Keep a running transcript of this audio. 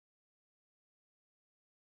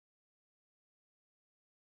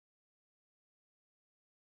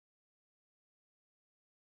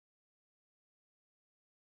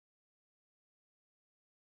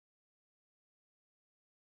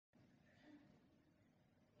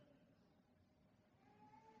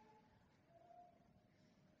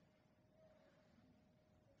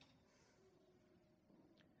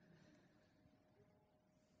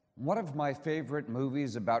One of my favorite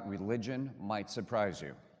movies about religion might surprise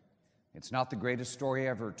you. It's not the greatest story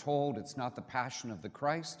ever told. It's not the Passion of the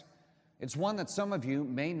Christ. It's one that some of you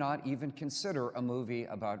may not even consider a movie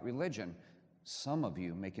about religion. Some of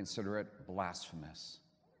you may consider it blasphemous.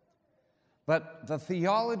 But the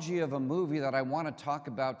theology of a movie that I want to talk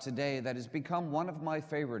about today that has become one of my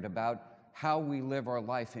favorite about how we live our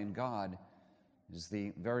life in God is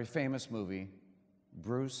the very famous movie,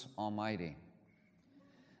 Bruce Almighty.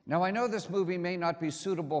 Now, I know this movie may not be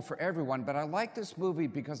suitable for everyone, but I like this movie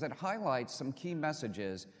because it highlights some key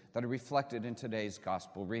messages that are reflected in today's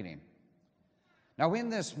gospel reading. Now, in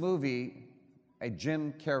this movie, a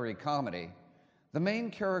Jim Carrey comedy, the main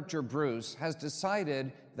character, Bruce, has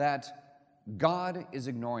decided that God is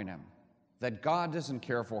ignoring him, that God doesn't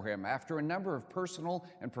care for him. After a number of personal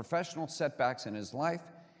and professional setbacks in his life,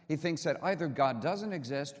 he thinks that either God doesn't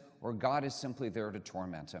exist or God is simply there to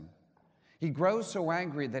torment him. He grows so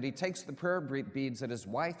angry that he takes the prayer beads that his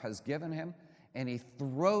wife has given him and he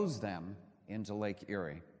throws them into Lake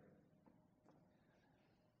Erie.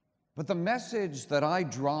 But the message that I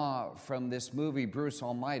draw from this movie, Bruce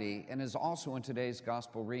Almighty, and is also in today's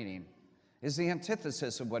gospel reading, is the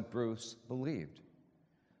antithesis of what Bruce believed.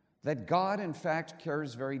 That God, in fact,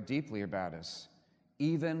 cares very deeply about us,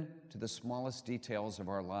 even to the smallest details of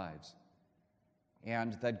our lives.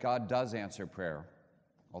 And that God does answer prayer,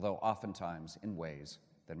 although oftentimes in ways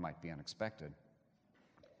that might be unexpected.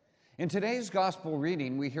 In today's gospel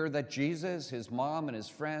reading, we hear that Jesus, his mom, and his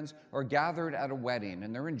friends are gathered at a wedding,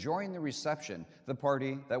 and they're enjoying the reception, the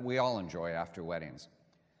party that we all enjoy after weddings.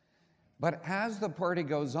 But as the party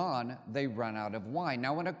goes on, they run out of wine.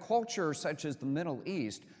 Now, in a culture such as the Middle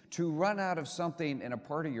East, to run out of something in a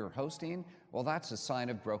party you're hosting, well, that's a sign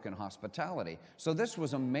of broken hospitality. So this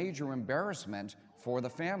was a major embarrassment for the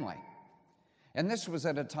family. And this was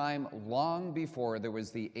at a time long before there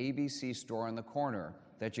was the ABC store on the corner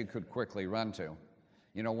that you could quickly run to.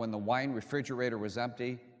 You know, when the wine refrigerator was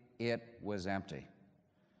empty, it was empty.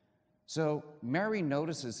 So Mary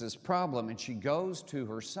notices this problem and she goes to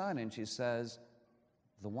her son and she says,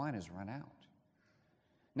 the wine has run out.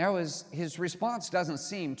 Now his response doesn't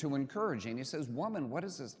seem too encouraging. He says, woman, what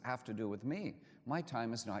does this have to do with me? My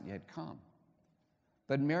time has not yet come.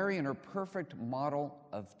 But Mary, in her perfect model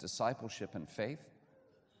of discipleship and faith,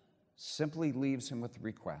 simply leaves him with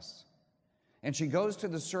requests. And she goes to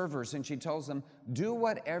the servers and she tells them, do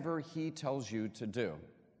whatever he tells you to do.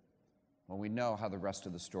 Well, we know how the rest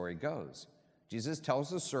of the story goes. Jesus tells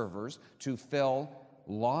the servers to fill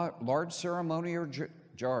large ceremonial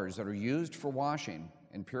jars that are used for washing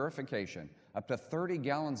and purification, up to 30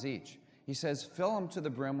 gallons each. He says, fill them to the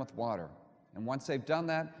brim with water. And once they've done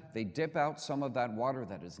that, they dip out some of that water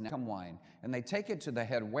that is now become wine, and they take it to the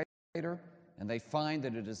head waiter, and they find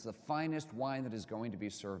that it is the finest wine that is going to be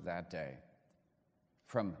served that day.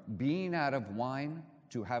 From being out of wine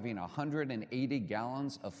to having 180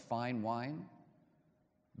 gallons of fine wine,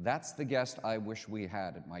 that's the guest I wish we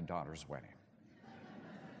had at my daughter's wedding.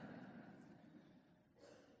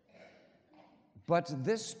 But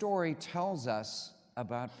this story tells us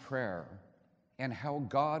about prayer and how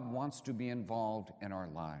God wants to be involved in our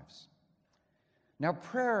lives. Now,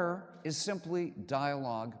 prayer is simply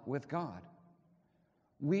dialogue with God.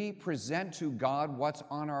 We present to God what's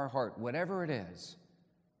on our heart, whatever it is,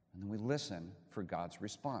 and then we listen for God's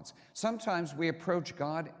response. Sometimes we approach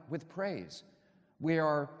God with praise. We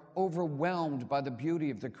are overwhelmed by the beauty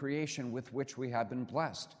of the creation with which we have been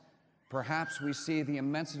blessed. Perhaps we see the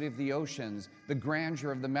immensity of the oceans, the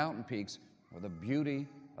grandeur of the mountain peaks, or the beauty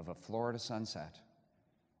of a Florida sunset.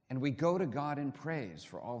 And we go to God in praise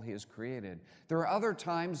for all he has created. There are other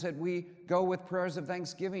times that we go with prayers of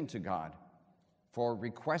thanksgiving to God for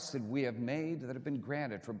requests that we have made that have been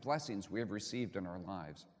granted, for blessings we have received in our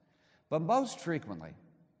lives. But most frequently,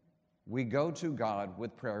 we go to God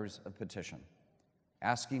with prayers of petition,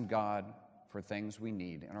 asking God for things we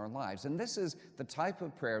need in our lives. And this is the type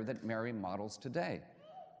of prayer that Mary models today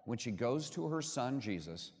when she goes to her son,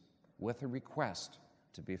 Jesus, with a request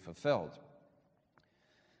to be fulfilled.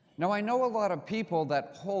 Now, I know a lot of people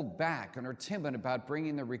that hold back and are timid about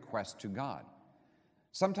bringing their request to God.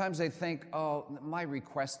 Sometimes they think, oh, my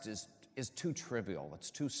request is too trivial,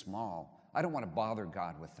 it's too small. I don't want to bother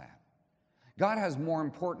God with that. God has more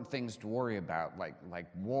important things to worry about, like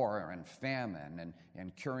war and famine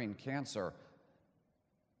and curing cancer.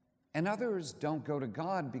 And others don't go to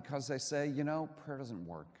God because they say, you know, prayer doesn't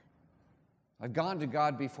work. I've gone to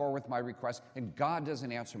God before with my request, and God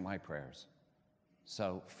doesn't answer my prayers.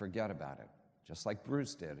 So forget about it, just like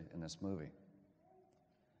Bruce did in this movie.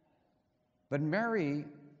 But Mary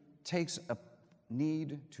takes a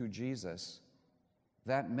need to Jesus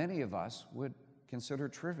that many of us would consider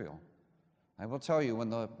trivial. I will tell you, when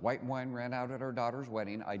the white wine ran out at our daughter's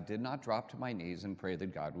wedding, I did not drop to my knees and pray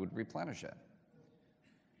that God would replenish it.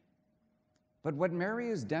 But what Mary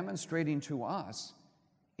is demonstrating to us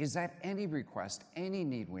is that any request, any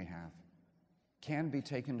need we have, can be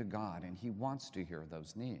taken to God, and he wants to hear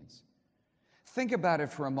those needs. Think about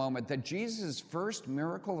it for a moment, that Jesus' first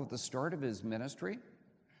miracle at the start of his ministry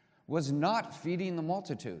was not feeding the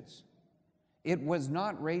multitudes. It was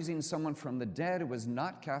not raising someone from the dead. It was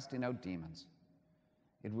not casting out demons.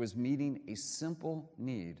 It was meeting a simple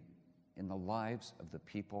need in the lives of the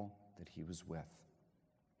people that he was with.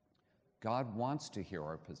 God wants to hear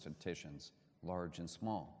our petitions, large and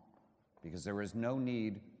small, because there is no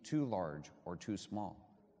need too large or too small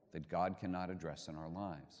that God cannot address in our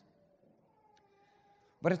lives.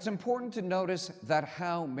 But it's important to notice that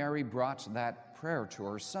how Mary brought that prayer to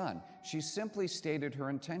her son. She simply stated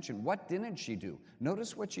her intention. What didn't she do?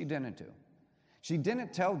 Notice what she didn't do. She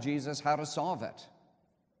didn't tell Jesus how to solve it.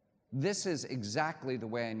 This is exactly the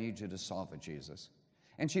way I need you to solve it, Jesus.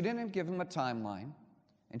 And she didn't give him a timeline,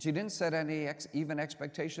 and she didn't set any even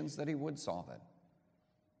expectations that he would solve it.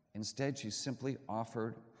 Instead, she simply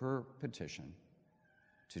offered her petition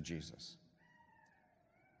to Jesus.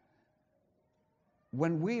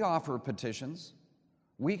 When we offer petitions,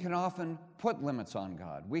 we can often put limits on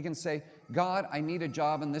God. We can say, God, I need a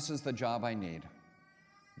job, and this is the job I need.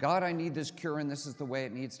 God, I need this cure, and this is the way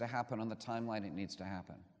it needs to happen on the timeline it needs to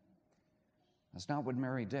happen. That's not what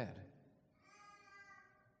Mary did.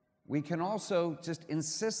 We can also just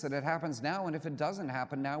insist that it happens now, and if it doesn't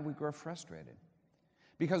happen now, we grow frustrated.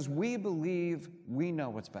 Because we believe we know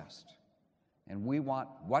what's best, and we want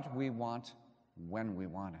what we want when we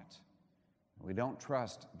want it. We don't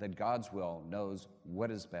trust that God's will knows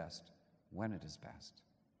what is best when it is best.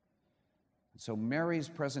 So Mary's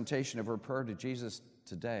presentation of her prayer to Jesus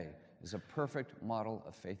today is a perfect model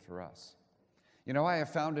of faith for us. You know, I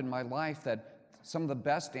have found in my life that some of the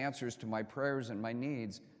best answers to my prayers and my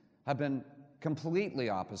needs have been completely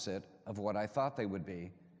opposite of what I thought they would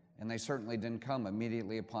be, and they certainly didn't come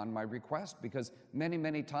immediately upon my request, because many,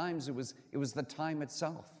 many times it was the time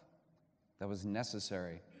itself that was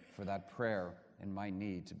necessary for that prayer and my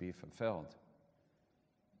need to be fulfilled.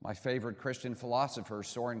 My favorite Christian philosopher,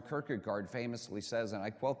 Soren Kierkegaard, famously says, and I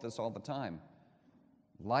quote this all the time,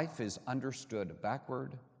 "Life is understood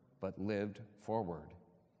backward, but lived forward."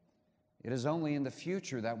 It is only in the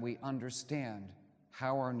future that we understand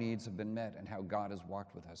how our needs have been met and how God has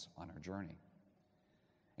walked with us on our journey.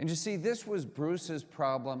 And you see, this was Bruce's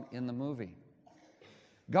problem in the movie.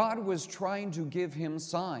 God was trying to give him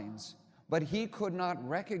signs, but he could not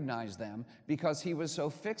recognize them because he was so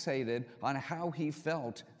fixated on how he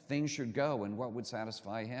felt things should go and what would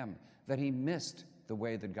satisfy him, that he missed the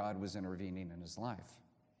way that God was intervening in his life.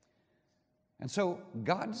 And so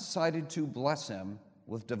God decided to bless him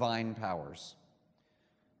with divine powers.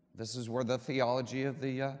 This is where the theology of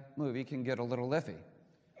the movie can get a little iffy.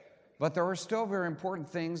 But there are still very important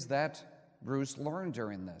things that Bruce learned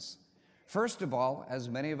during this. First of all, as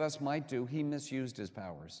many of us might do, he misused his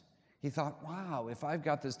powers. He thought, wow, if I've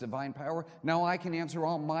got this divine power, now I can answer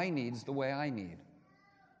all my needs the way I need.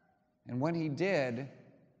 And when he did,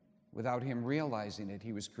 without him realizing it,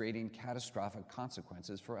 he was creating catastrophic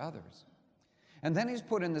consequences for others. And then he's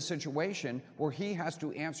put in the situation where he has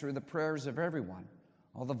to answer the prayers of everyone.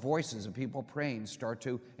 All the voices of people praying start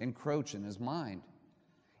to encroach in his mind.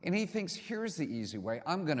 And he thinks, here's the easy way.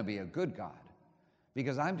 I'm going to be a good God,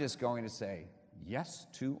 because I'm just going to say yes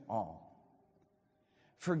to all.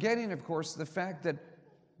 Forgetting, of course, the fact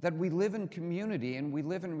that we live in community and we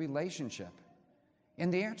live in relationship.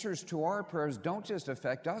 And the answers to our prayers don't just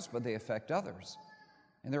affect us, but they affect others.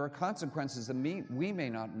 And there are consequences that we may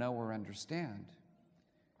not know or understand.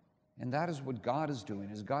 And that is what God is doing,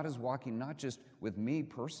 is God is walking not just with me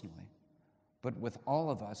personally, but with all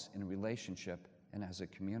of us in relationship and as a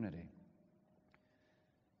community.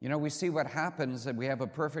 You know, we see what happens, and we have a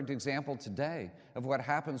perfect example today of what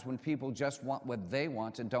happens when people just want what they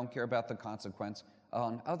want and don't care about the consequence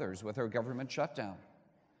on others with our government shutdown,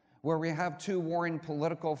 where we have two warring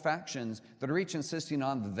political factions that are each insisting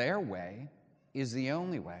on their way is the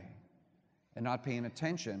only way, and not paying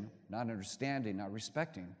attention, not understanding, not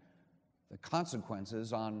respecting the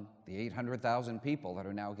consequences on the 800,000 people that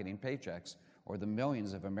are now getting paychecks, or the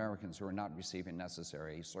millions of Americans who are not receiving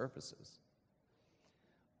necessary services.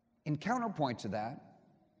 In counterpoint to that,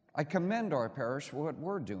 I commend our parish for what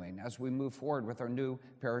we're doing as we move forward with our new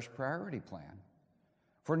parish priority plan.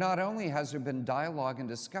 For not only has there been dialogue and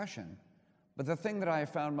discussion, but the thing that I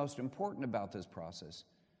have found most important about this process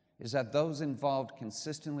is that those involved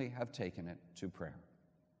consistently have taken it to prayer.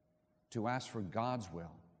 to ask for God's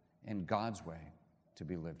will and God's way to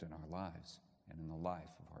be lived in our lives and in the life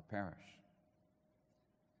of our parish.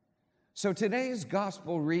 So today's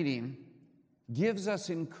gospel reading gives us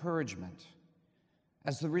encouragement.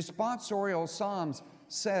 As the responsorial psalms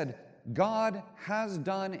said, God has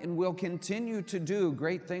done and will continue to do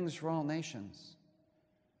great things for all nations.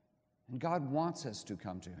 And God wants us to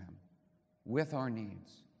come to him with our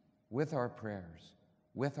needs, with our prayers,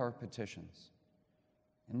 with our petitions.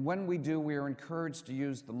 And when we do, we are encouraged to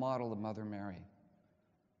use the model of Mother Mary,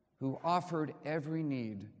 who offered every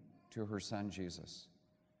need to her son Jesus.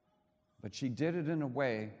 But she did it in a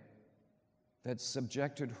way that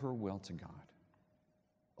subjected her will to God,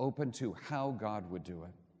 open to how God would do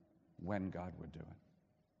it, when God would do it.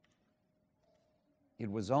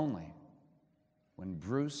 It was only when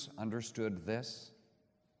Bruce understood this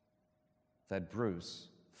that Bruce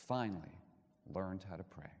finally learned how to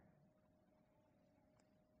pray.